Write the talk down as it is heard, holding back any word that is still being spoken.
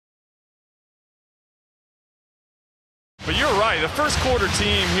But you're right, the first quarter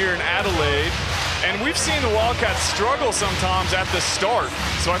team here in Adelaide, and we've seen the Wildcats struggle sometimes at the start.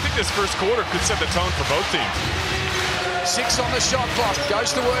 So I think this first quarter could set the tone for both teams. 6 on the shot clock,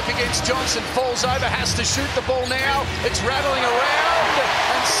 goes to work against Johnson, falls over, has to shoot the ball now. It's rattling around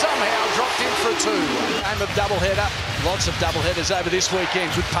and somehow dropped in for a 2. Game of doubleheader, lots of doubleheaders over this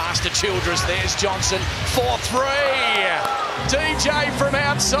weekend. Good pass to Childress, there's Johnson, 4-3. DJ from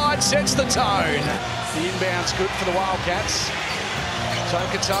outside sets the tone. The inbound's good for the Wildcats.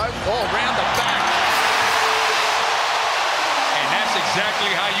 Toe-to-toe, all round the back. And that's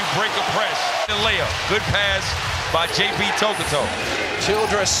exactly how you break a press. The layup, good pass by JP Tokoto.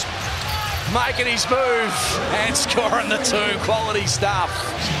 Childress making his move and scoring the 2. Quality stuff.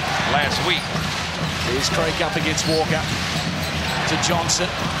 Last week. Here's Creek up against Walker. To Johnson.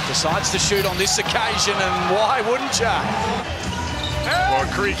 Decides to shoot on this occasion, and why wouldn't you? Well,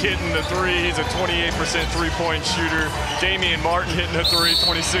 Creek hitting the 3. He's a 28% three-point shooter. Damian Martin hitting the 3,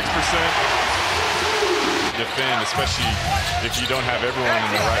 26%. Defend, especially if you don't have everyone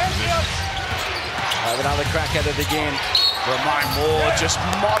in the right position. Have another crack at it again. Ramon Moore just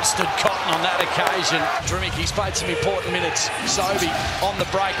monstered Cotton on that occasion. Drimmick, he's played some important minutes. Sobey on the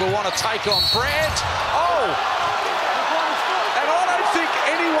break will want to take on Brandt. Oh! And I don't think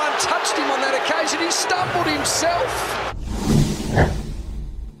anyone touched him on that occasion. He stumbled himself.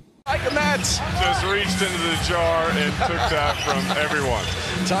 Taking that. Just reached into the jar and took that from everyone.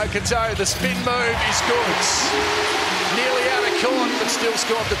 Toe-to-toe, the spin move is good. Nearly out of court, but still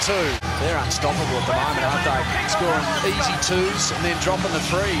scored the 2. They're unstoppable at the moment, aren't they? Scoring easy 2s and then dropping the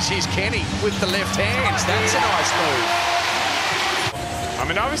 3s. Here's Kenny with the left hands. That's a nice move. I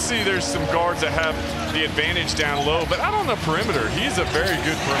mean, obviously there's some guards that have the advantage down low, but out on the perimeter, he's a very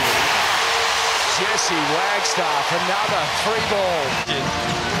good perimeter. Jesse Wagstaff, another 3-ball.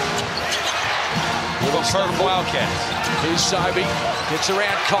 Little Perth Wildcats. Here's Sobey, gets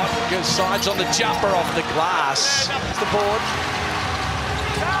around Cotton, goes sides on the jumper off the glass. The board.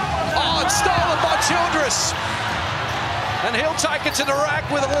 Oh, it's stolen by Childress. And he'll take it to the rack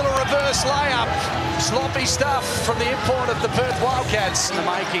with a little reverse layup. Sloppy stuff from the import of the Perth Wildcats. In the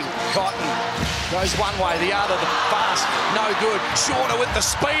making, Cotton goes one way, the other, the pass, no good. Shorter with the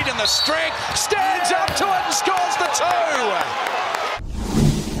speed and the strength, stands up to it and scores the 2.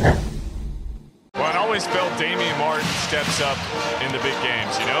 Well, I always felt Damian Martin steps up in the big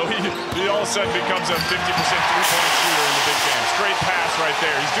games, you know? He all of a sudden becomes a 50% three-point shooter in the big games. Great pass right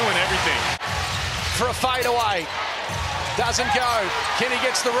there. He's doing everything. For a fadeaway. Doesn't go. Kenny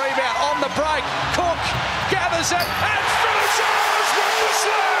gets the rebound on the break. Cook gathers it and finishes with the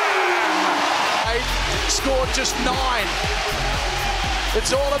slam! Scored just 9.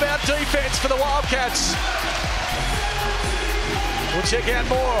 It's all about defense for the Wildcats. We'll check out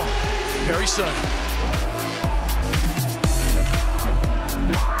more very soon.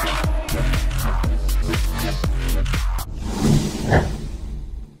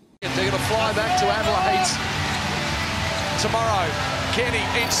 They're going to fly back to Adelaide tomorrow. Kenny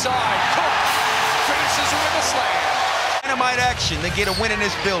inside. Cook finishes with a slam. Dynamite action. They get a win in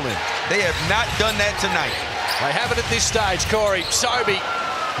this building. They have not done that tonight. They have it at this stage, Corey. Sobey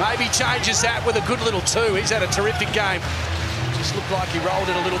maybe changes that with a good little 2. He's had a terrific game. Just looked like he rolled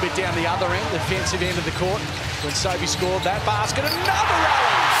it a little bit down the other end, the defensive end of the court, when Sobey scored that basket. Another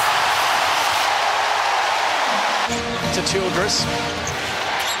rally to Childress.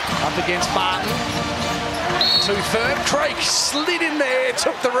 Up against Martin. Too firm. Creek slid in there,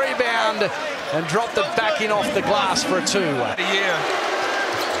 took the rebound and dropped it back in off the glass for a 2. Yeah,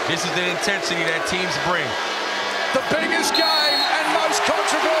 this is the intensity that teams bring. The biggest game and most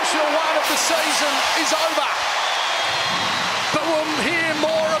controversial one of the season is over. But we'll hear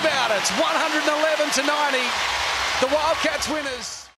more about it. 111-90. The Wildcats winners.